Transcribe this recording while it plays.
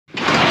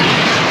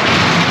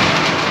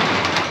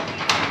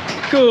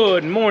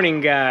Good morning,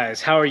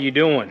 guys. How are you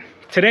doing?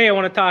 Today I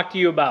want to talk to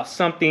you about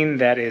something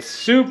that is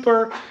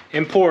super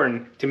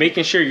important to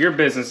making sure your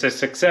business is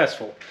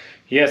successful.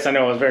 Yes, I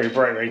know it was very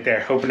bright right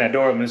there. Open that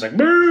door and it's like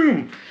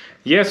boom.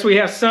 Yes, we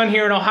have sun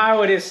here in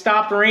Ohio. It has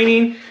stopped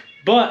raining,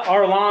 but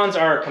our lawns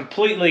are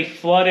completely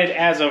flooded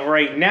as of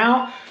right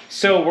now.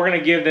 So we're going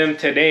to give them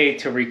today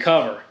to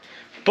recover.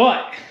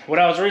 But what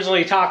I was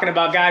originally talking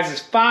about, guys, is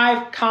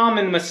 5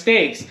 common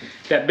mistakes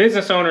that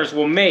business owners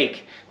will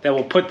make that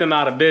will put them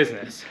out of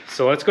business.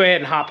 So let's go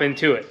ahead and hop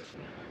into it.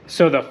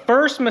 So the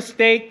first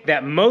mistake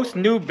that most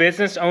new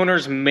business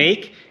owners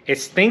make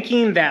is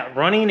thinking that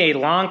running a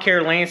lawn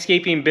care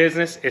landscaping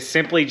business is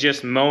simply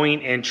just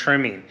mowing and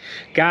trimming.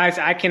 Guys,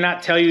 I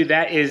cannot tell you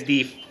that is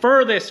the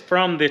furthest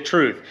from the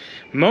truth.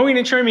 Mowing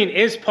and trimming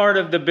is part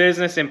of the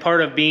business and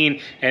part of being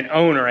an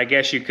owner, I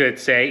guess you could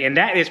say, and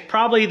that is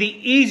probably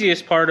the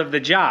easiest part of the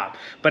job.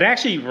 But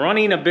actually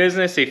running a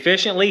business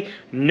efficiently,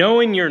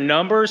 knowing your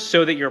numbers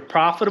so that you're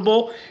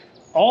profitable,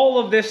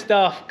 all of this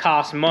stuff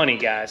costs money,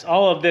 guys,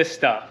 all of this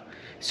stuff.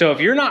 So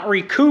if you're not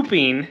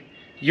recouping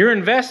your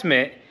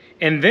investment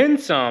and then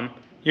some,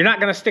 you're not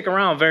gonna stick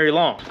around very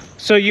long.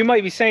 So you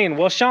might be saying,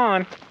 well,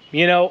 Sean,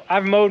 you know,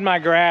 I've mowed my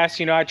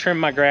grass, I trim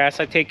my grass,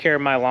 I take care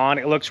of my lawn,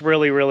 it looks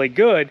really, really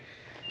good.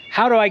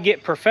 How do I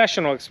get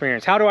professional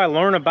experience? How do I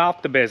learn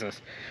about the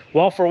business?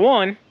 Well, for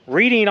one,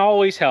 reading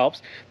always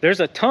helps. There's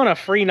a ton of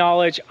free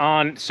knowledge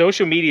on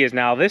social medias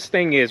now. This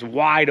thing is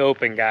wide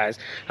open, guys.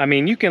 I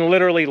mean, you can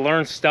literally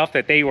learn stuff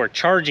that they were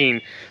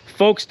charging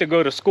folks to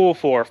go to school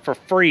for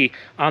free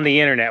on the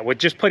internet with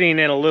just putting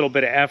in a little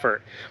bit of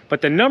effort.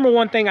 But the number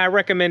one thing I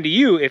recommend to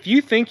you, if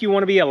you think you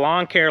want to be a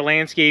lawn care,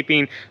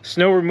 landscaping,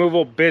 snow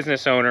removal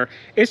business owner,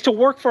 is to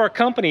work for a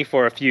company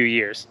for a few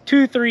years,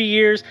 2-3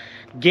 years.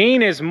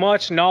 Gain as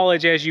much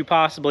knowledge as you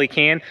possibly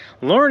can.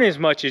 Learn as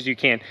much as you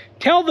can.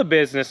 Tell the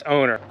business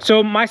owner.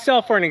 So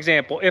myself, for an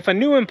example, if a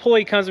new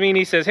employee comes to me and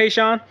he says, hey,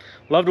 Sean,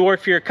 love to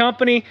work for your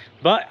company,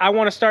 but I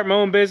want to start my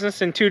own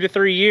business in 2 to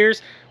 3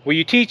 years. Will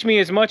you teach me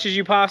as much as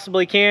you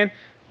possibly can?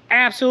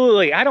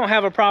 Absolutely. I don't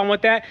have a problem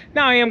with that.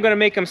 Now I am going to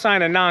make them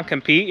sign a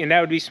non-compete, and that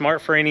would be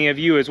smart for any of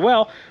you as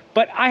well.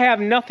 But I have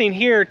nothing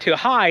here to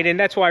hide, and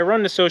that's why I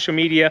run the social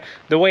media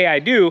the way I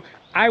do.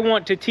 I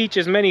want to teach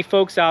as many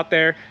folks out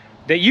there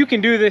that you can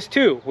do this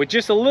too with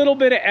just a little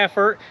bit of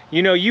effort.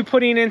 You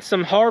putting in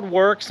some hard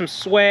work, some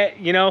sweat,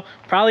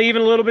 probably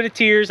even a little bit of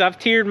tears. I've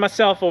teared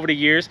myself over the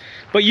years,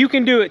 but you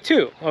can do it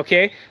too,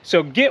 okay?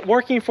 So get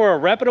working for a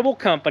reputable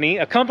company,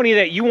 a company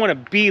that you want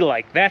to be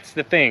like. That's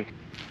the thing.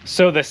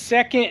 So the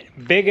second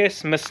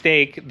biggest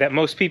mistake that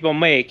most people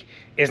make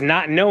is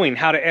not knowing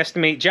how to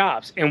estimate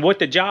jobs and what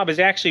the job is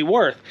actually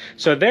worth.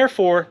 So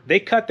therefore, they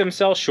cut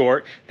themselves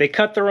short, they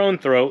cut their own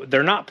throat,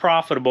 they're not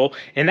profitable,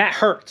 and that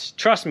hurts.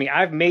 Trust me,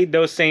 I've made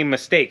those same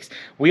mistakes.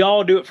 We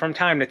all do it from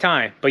time to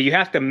time, but you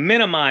have to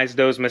minimize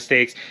those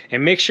mistakes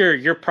and make sure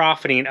you're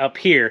profiting up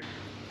here.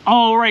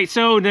 All right,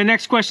 so the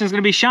next question is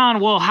gonna be, Sean,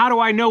 well, how do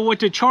I know what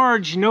to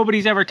charge?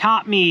 Nobody's ever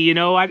taught me,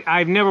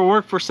 I've never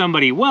worked for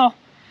somebody. Well,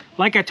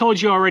 like I told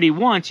you already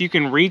once, you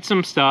can read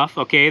some stuff,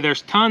 okay?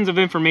 There's tons of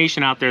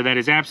information out there that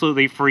is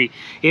absolutely free.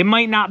 It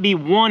might not be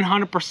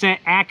 100%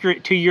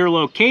 accurate to your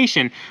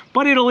location,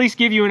 but it'll at least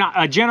give you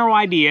a general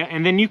idea,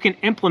 and then you can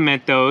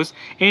implement those.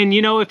 And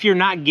if you're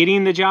not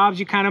getting the jobs,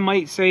 you kind of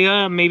might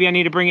say, maybe I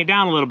need to bring it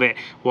down a little bit.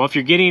 Well, if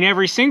you're getting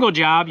every single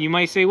job, you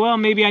might say, well,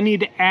 maybe I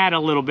need to add a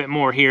little bit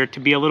more here to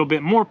be a little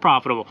bit more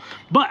profitable.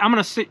 But I'm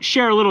gonna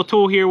share a little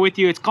tool here with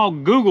you. It's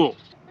called Google.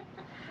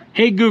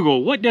 Hey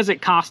Google, what does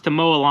it cost to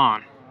mow a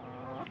lawn?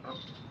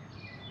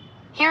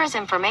 Here is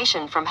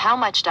information from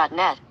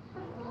howmuch.net.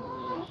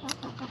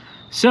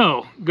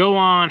 So go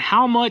on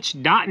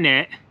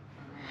howmuch.net,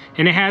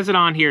 and it has it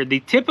on here.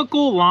 The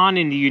typical lawn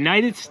in the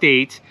United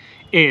States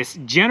is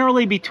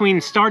generally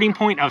between starting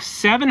point of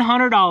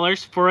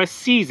 $700 for a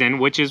season,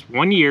 which is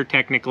 1 year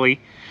technically,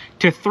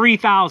 to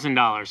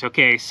 $3,000.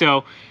 Okay,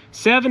 so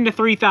 $7,000 to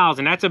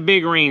 $3,000, that's a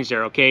big range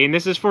there, okay? And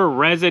this is for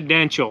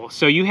residential.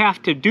 So you have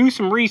to do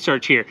some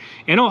research here.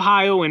 In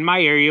Ohio, in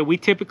my area, we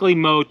typically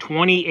mow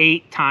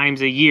 28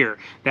 times a year.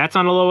 That's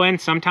on the low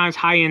end, sometimes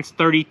high end's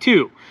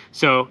 32.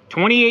 So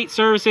 28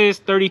 services,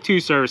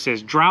 32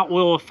 services. Drought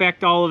will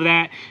affect all of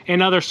that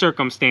and other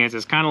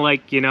circumstances. Kind of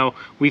like,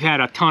 we've had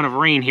a ton of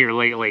rain here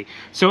lately.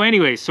 So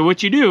anyways, so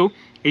what you do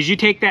is you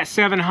take that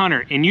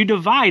 700 and you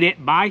divide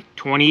it by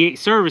 28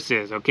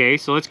 services, okay?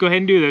 So let's go ahead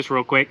and do this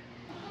real quick.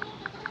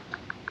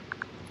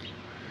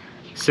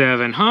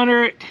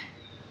 700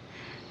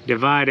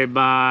 divided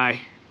by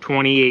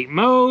 28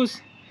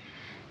 mows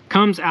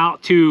comes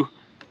out to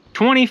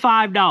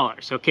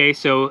 $25, okay?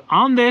 So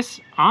on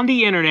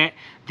the internet,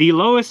 the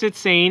lowest it's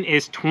saying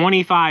is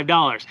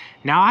 $25.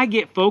 Now I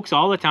get folks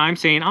all the time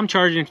saying I'm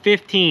charging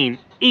 $15,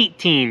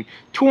 $18,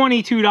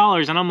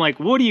 $22, and I'm like,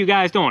 what are you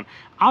guys doing?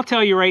 I'll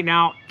tell you right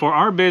now, for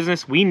our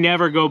business, we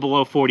never go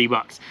below 40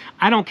 bucks.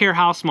 I don't care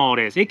how small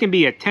it is. It can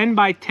be a 10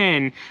 by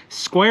 10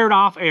 squared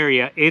off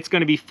area. It's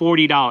gonna be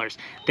 $40.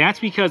 That's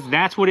because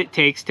that's what it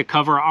takes to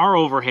cover our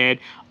overhead,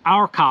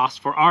 our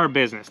cost for our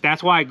business.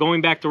 That's why,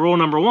 going back to rule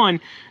number 1,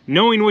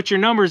 knowing what your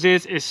numbers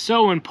is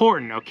so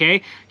important,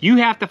 okay? You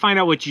have to find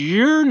out what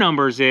your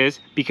numbers is,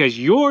 because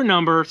your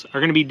numbers are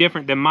gonna be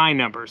different than my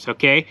numbers,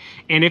 okay?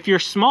 And if you're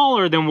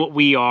smaller than what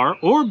we are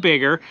or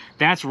bigger,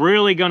 that's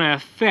really gonna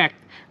affect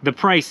the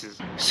prices.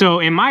 So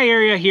in my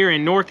area here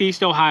in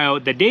Northeast Ohio,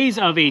 the days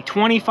of a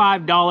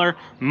 $25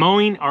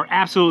 mowing are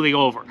absolutely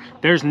over.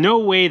 There's no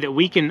way that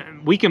we can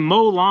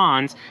mow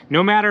lawns,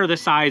 no matter the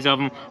size of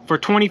them, for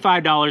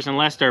 $25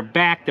 unless they're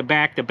back to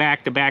back to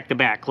back to back to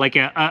back, like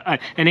an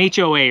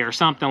HOA or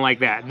something like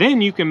that. Then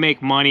you can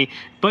make money,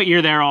 but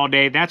you're there all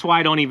day. That's why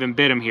I don't even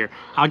bid them here.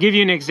 I'll give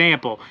you an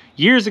example.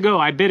 Years ago,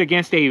 I bid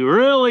against a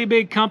really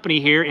big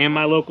company here in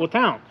my local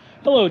town.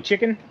 Hello,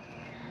 chicken.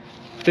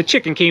 The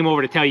chicken came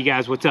over to tell you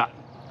guys what's up.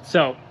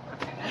 So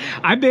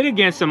I bid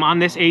against them on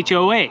this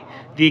HOA.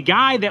 The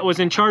guy that was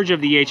in charge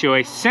of the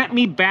HOA sent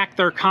me back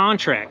their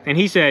contract, and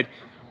he said,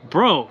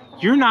 bro,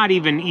 you're not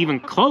even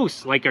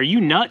close. Like, are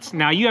you nuts?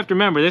 Now you have to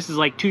remember, this is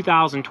like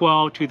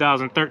 2012,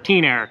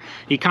 2013 era.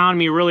 The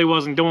economy really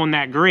wasn't doing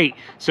that great.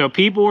 So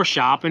people were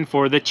shopping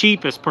for the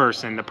cheapest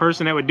person, the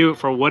person that would do it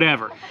for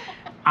whatever.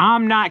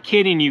 I'm not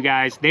kidding you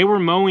guys. They were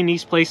mowing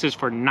these places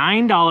for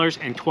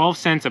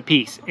 $9.12 a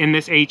piece in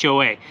this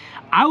HOA.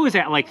 I was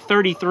at like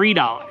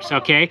 $33,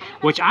 okay?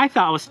 Which I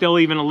thought was still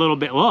even a little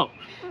bit low.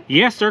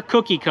 Yes, they're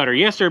cookie cutter.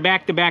 Yes, they're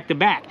back to back to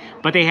back.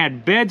 But they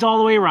had beds all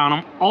the way around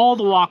them, all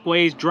the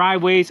walkways,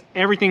 driveways,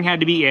 everything had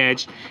to be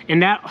edged.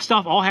 And that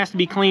stuff all has to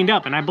be cleaned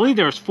up. And I believe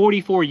there was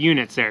 44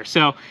 units there.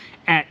 So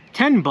at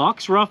 10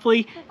 bucks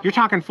roughly, you're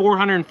talking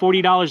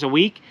 $440 a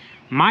week.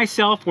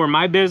 Myself, where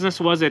my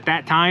business was at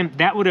that time,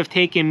 that would have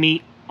taken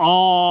me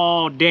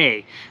all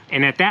day.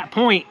 And at that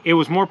point, it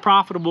was more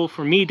profitable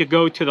for me to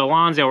go to the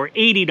lawns that were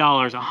 $80,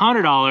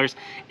 $100,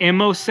 and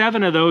mow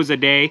 7 of those a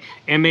day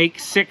and make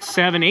 600,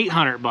 700,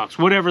 800 bucks,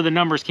 whatever the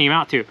numbers came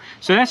out to.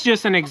 So that's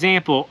just an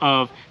example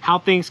of how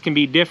things can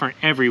be different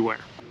everywhere.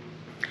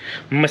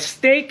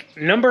 Mistake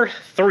number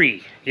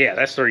 3. Yeah,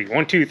 that's 3.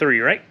 1, 2, 3,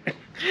 right?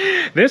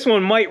 This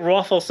one might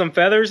ruffle some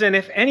feathers, and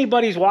if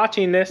anybody's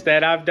watching this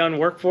that I've done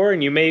work for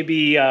and you may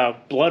be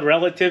blood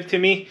relative to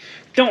me,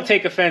 don't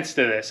take offense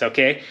to this,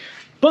 okay?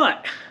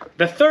 But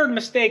the third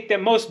mistake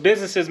that most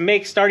businesses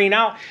make starting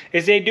out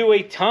is they do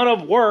a ton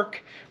of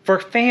work for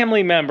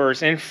family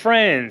members and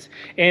friends,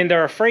 and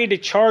they're afraid to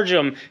charge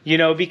them, you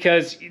know,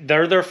 because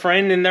they're their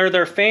friend and they're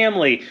their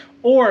family.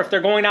 Or if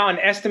they're going out and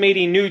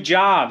estimating new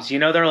jobs, you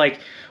know, they're like,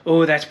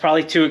 oh, that's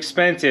probably too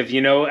expensive, you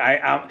know,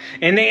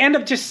 and they end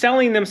up just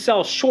selling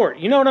themselves short.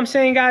 You know what I'm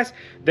saying, guys?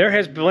 There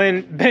has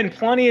been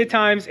plenty of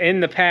times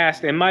in the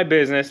past in my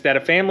business that a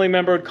family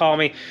member would call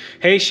me,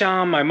 hey,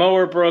 Sean, my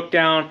mower broke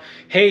down.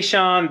 Hey,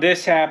 Sean,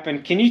 this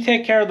happened. Can you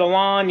take care of the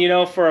lawn, you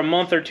know, for a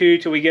month or two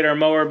till we get our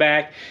mower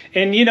back?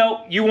 And, you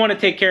know, you want to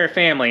take care of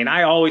family, and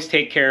I always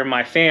take care of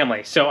my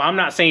family. So I'm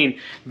not saying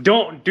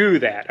don't do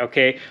that,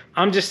 okay?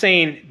 I'm just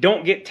saying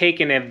don't get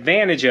taken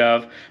advantage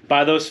of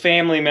by those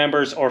family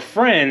members or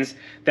friends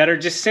that are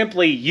just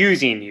simply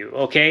using you,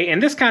 okay?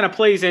 And this kind of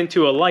plays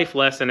into a life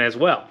lesson as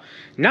well.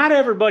 Not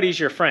everybody's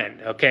your friend,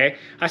 okay?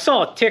 I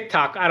saw a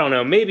TikTok, I don't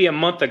know, maybe a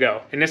month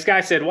ago, and this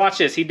guy said, watch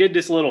this, he did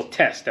this little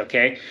test,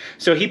 okay?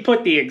 So he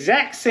put the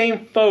exact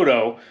same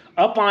photo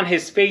up on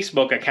his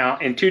Facebook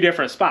account in 2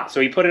 different spots. So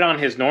he put it on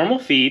his normal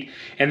feed,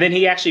 and then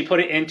he actually put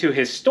it into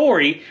his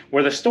story,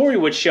 where the story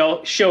would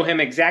show him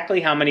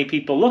exactly how many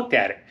people looked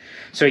at it.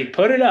 So he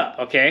put it up,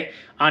 okay,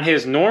 on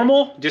his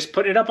normal, just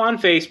put it up on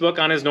Facebook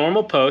on his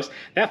normal post.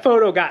 That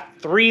photo got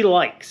 3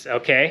 likes,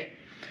 okay?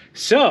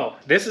 So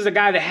this is a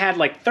guy that had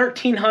like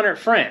 1,300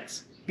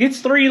 friends.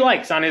 Gets 3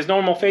 likes on his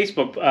normal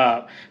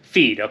Facebook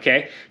feed,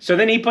 okay? So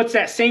then he puts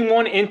that same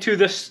one into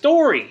the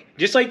story,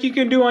 just like you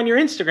can do on your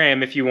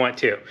Instagram if you want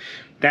to.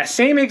 That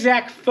same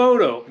exact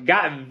photo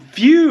got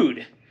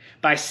viewed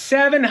by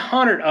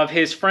 700 of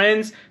his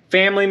friends,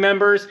 family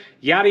members,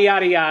 yada,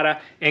 yada,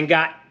 yada, and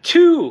got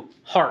 2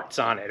 hearts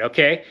on it,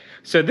 okay?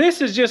 So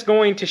this is just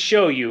going to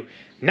show you,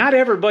 not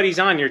everybody's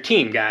on your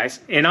team,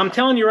 guys. And I'm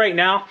telling you right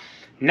now,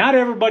 not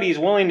everybody is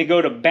willing to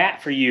go to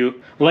bat for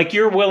you like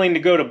you're willing to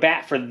go to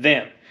bat for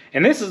them.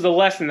 And this is the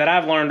lesson that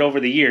I've learned over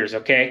the years,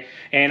 okay?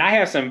 And I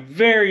have some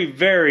very,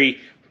 very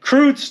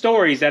crude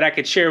stories that I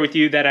could share with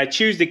you that I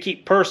choose to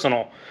keep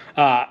personal.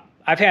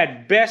 I've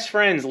had best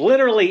friends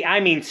literally,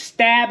 I mean,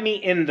 stab me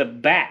in the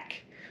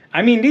back.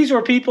 I mean, these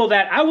were people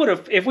that I would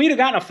have, if we'd have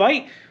gotten a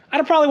fight, I'd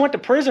have probably went to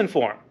prison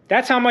for them.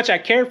 That's how much I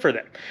cared for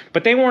them.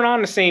 But they weren't on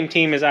the same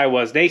team as I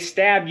was. They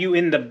stabbed you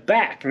in the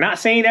back. Not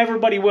saying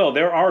everybody will.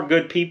 There are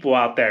good people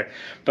out there.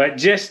 But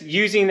just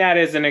using that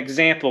as an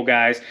example,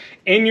 guys,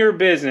 in your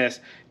business,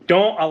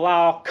 don't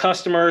allow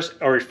customers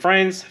or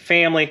friends,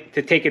 family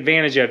to take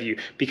advantage of you.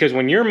 Because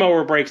when your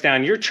mower breaks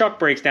down, your truck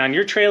breaks down,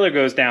 your trailer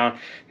goes down,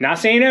 not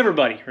saying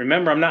everybody.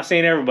 Remember, I'm not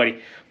saying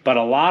everybody. But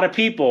a lot of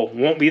people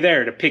won't be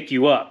there to pick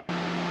you up.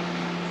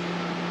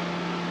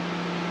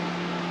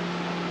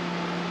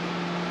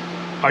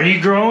 Are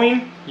you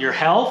growing your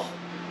health,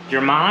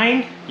 your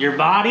mind, your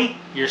body,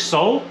 your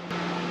soul?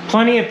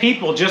 Plenty of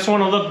people just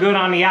want to look good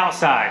on the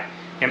outside.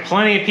 And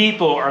plenty of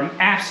people are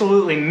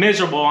absolutely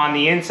miserable on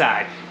the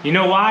inside. You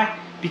know why?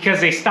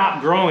 Because they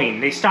stop growing.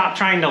 They stop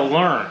trying to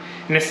learn.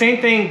 And the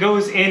same thing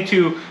goes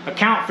into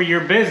account for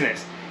your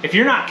business. If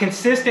you're not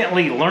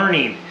consistently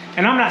learning,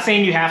 and I'm not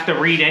saying you have to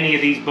read any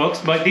of these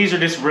books, but these are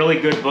just really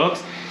good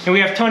books. And we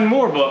have a ton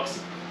more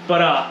books.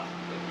 But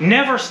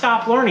never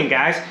stop learning,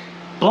 guys.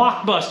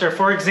 Blockbuster,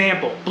 for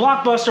example.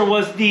 Blockbuster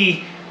was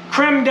the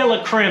creme de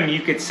la creme,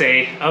 you could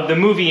say, of the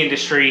movie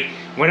industry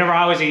whenever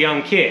I was a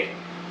young kid.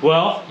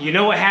 Well, you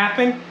know what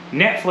happened?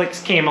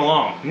 Netflix came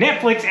along.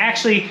 Netflix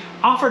actually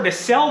offered to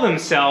sell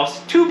themselves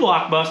to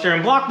Blockbuster,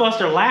 and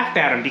Blockbuster laughed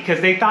at them because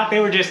they thought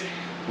they were just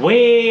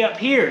way up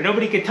here.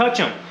 Nobody could touch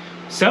them.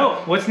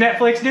 So, what's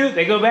Netflix do?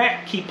 They go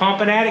back, keep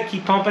pumping at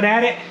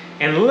it,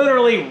 and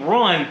literally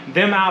run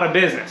them out of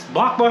business.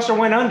 Blockbuster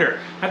went under.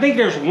 I think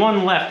there's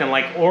one left in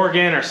like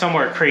Oregon or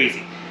somewhere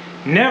crazy.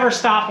 Never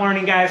stop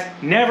learning, guys.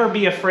 Never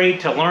be afraid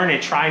to learn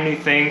and try new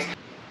things.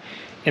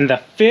 And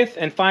the fifth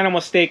and final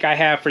mistake I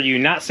have for you,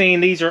 not saying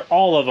these are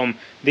all of them,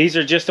 these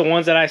are just the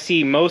ones that I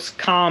see most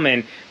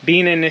common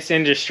being in this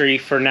industry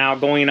for now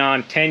going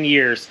on 10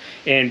 years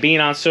and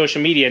being on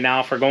social media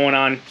now for going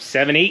on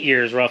 7-8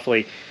 years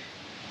roughly.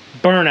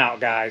 Burnout,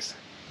 guys.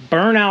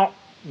 Burnout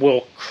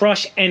will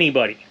crush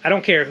anybody. I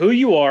don't care who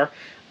you are.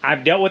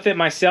 I've dealt with it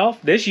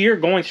myself this year,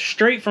 going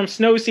straight from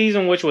snow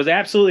season, which was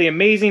absolutely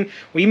amazing.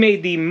 We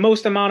made the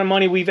most amount of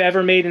money we've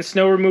ever made in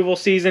snow removal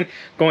season,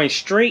 going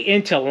straight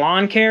into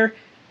lawn care.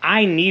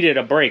 I needed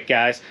a break,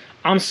 guys.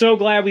 I'm so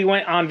glad we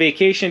went on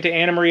vacation to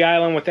Anna Marie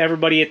Island with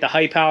everybody at the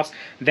Hype House.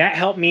 That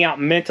helped me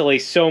out mentally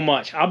so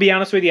much. I'll be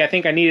honest with you, I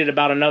think I needed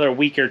about another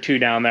week or two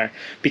down there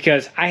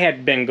because I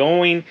had been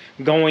going.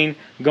 TQ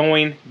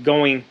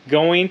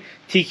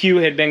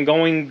had been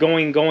going,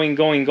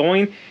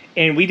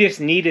 and we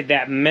just needed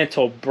that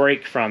mental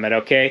break from it,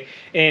 okay?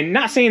 And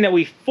not saying that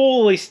we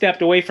fully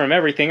stepped away from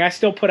everything. I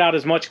still put out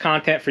as much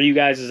content for you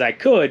guys as I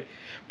could,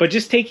 but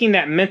just taking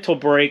that mental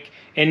break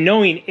and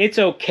knowing it's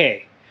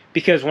okay.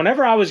 Because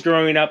whenever I was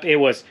growing up, it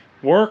was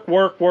work,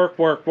 no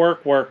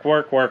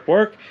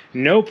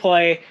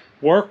play,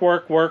 work.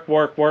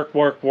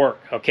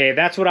 Okay,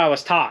 that's what I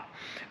was taught.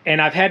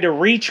 And I've had to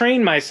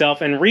retrain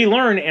myself and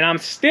relearn, and I'm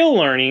still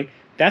learning.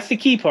 That's the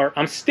key part.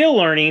 I'm still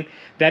learning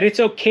that it's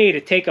okay to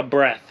take a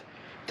breath,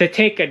 to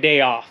take a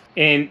day off.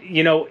 And,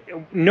 you know,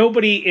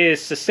 nobody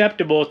is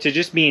susceptible to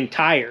just being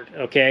tired,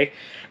 okay?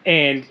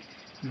 And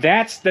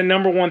that's the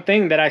number one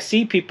thing that I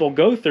see people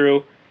go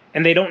through,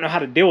 and they don't know how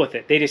to deal with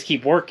it. They just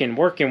keep working. And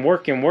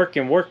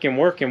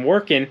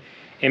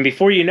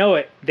before you know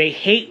it, they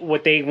hate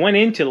what they went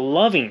into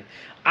loving.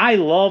 I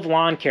love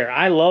lawn care.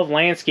 I love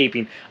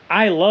landscaping.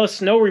 I love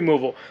snow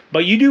removal.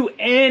 But you do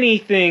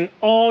anything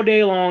all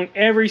day long,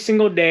 every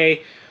single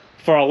day,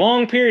 for a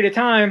long period of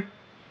time,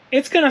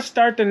 it's going to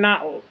start to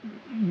not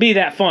be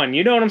that fun.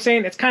 You know what I'm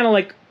saying? It's kind of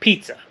like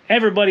pizza.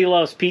 Everybody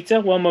loves pizza.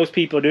 Well, most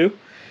people do.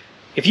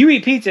 If you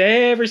eat pizza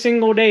every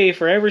single day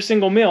for every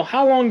single meal,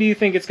 how long do you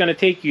think it's going to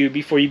take you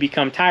before you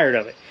become tired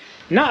of it?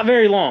 Not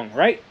very long,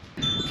 right?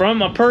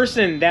 From a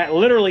person that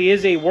literally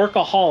is a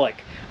workaholic,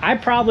 I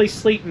probably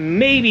sleep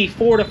maybe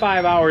 4 to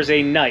 5 hours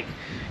a night.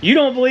 You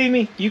don't believe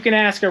me? You can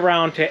ask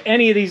around to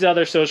any of these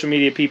other social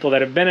media people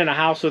that have been in a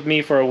house with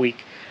me for a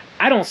week.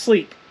 I don't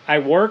sleep. I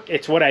work.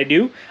 It's what I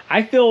do.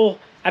 I don't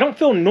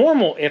feel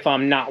normal if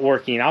I'm not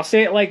working. I'll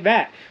say it like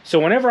that. So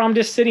whenever I'm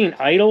just sitting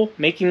idle,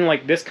 making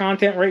like this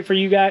content right for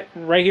you guys,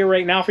 right here,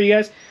 right now for you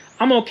guys,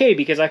 I'm okay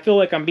because I feel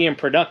like I'm being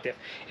productive.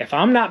 If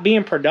I'm not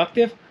being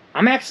productive,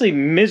 I'm actually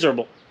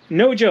miserable.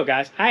 No joke,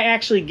 guys. I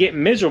actually get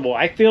miserable.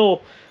 I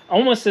feel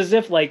almost as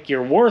if like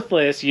you're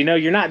worthless. You know,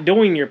 you're not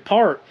doing your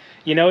part.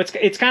 You know,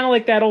 it's kind of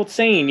like that old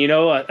saying, you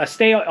know, a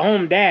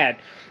stay-at-home dad.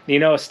 You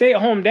know, a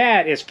stay-at-home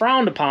dad is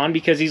frowned upon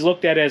because he's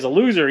looked at as a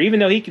loser,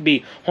 even though he could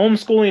be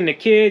homeschooling the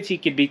kids, he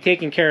could be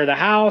taking care of the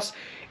house.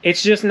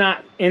 It's just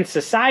not in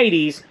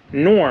society's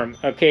norm,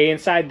 okay?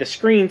 Inside the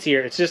screens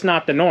here, it's just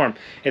not the norm.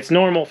 It's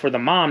normal for the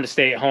mom to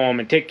stay at home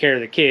and take care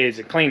of the kids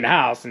and clean the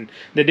house and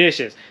the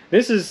dishes.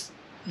 This is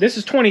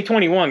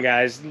 2021,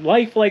 guys.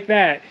 Life like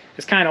that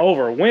is kind of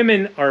over.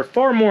 Women are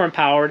far more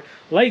empowered.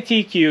 Like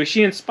TQ,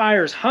 she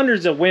inspires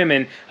hundreds of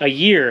women a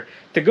year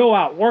to go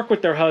out, work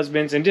with their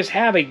husbands, and just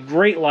have a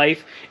great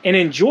life and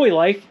enjoy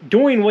life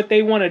doing what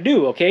they want to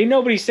do, okay?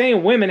 Nobody's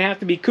saying women have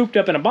to be cooped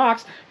up in a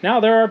box. Now,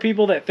 there are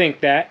people that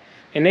think that,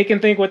 and they can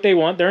think what they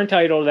want. They're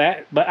entitled to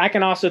that. But I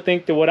can also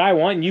think to what I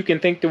want, and you can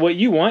think to what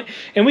you want,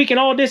 and we can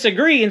all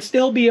disagree and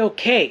still be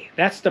okay.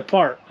 That's the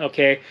part,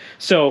 okay?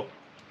 So,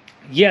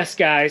 yes,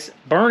 guys,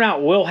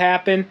 burnout will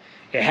happen.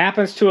 It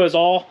happens to us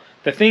all.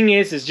 The thing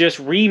is just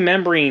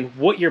remembering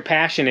what your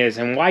passion is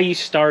and why you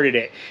started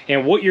it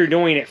and what you're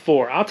doing it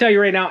for. I'll tell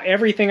you right now,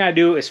 everything I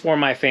do is for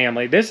my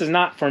family. This is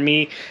not for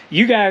me.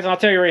 You guys, I'll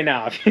tell you right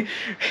now,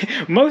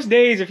 most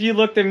days if you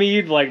looked at me,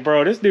 you'd be like,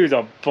 bro, this dude's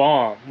a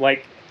bum.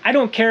 Like, I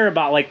don't care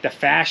about like the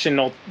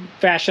fashionable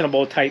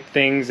type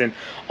things and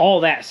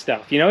all that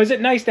stuff. You know, is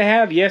it nice to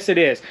have? Yes, it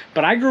is.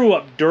 But I grew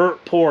up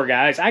dirt poor,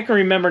 guys. I can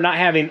remember not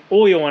having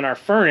oil in our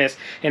furnace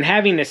and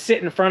having to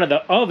sit in front of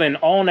the oven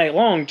all night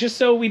long just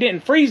so we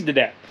didn't freeze to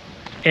death.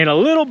 And a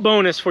little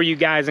bonus for you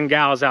guys and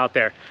gals out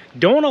there.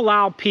 Don't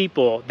allow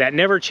people that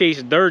never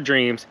chased their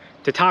dreams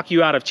to talk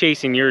you out of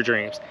chasing your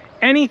dreams.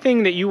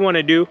 Anything that you want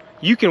to do,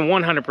 you can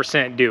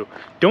 100% do.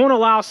 Don't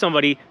allow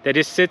somebody that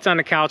just sits on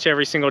the couch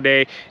every single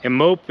day and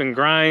mope and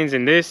grinds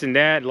and this and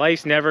that.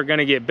 Life's never going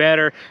to get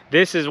better.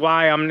 This is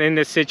why I'm in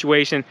this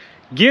situation.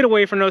 Get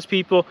away from those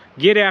people.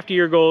 Get after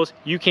your goals.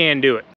 You can do it.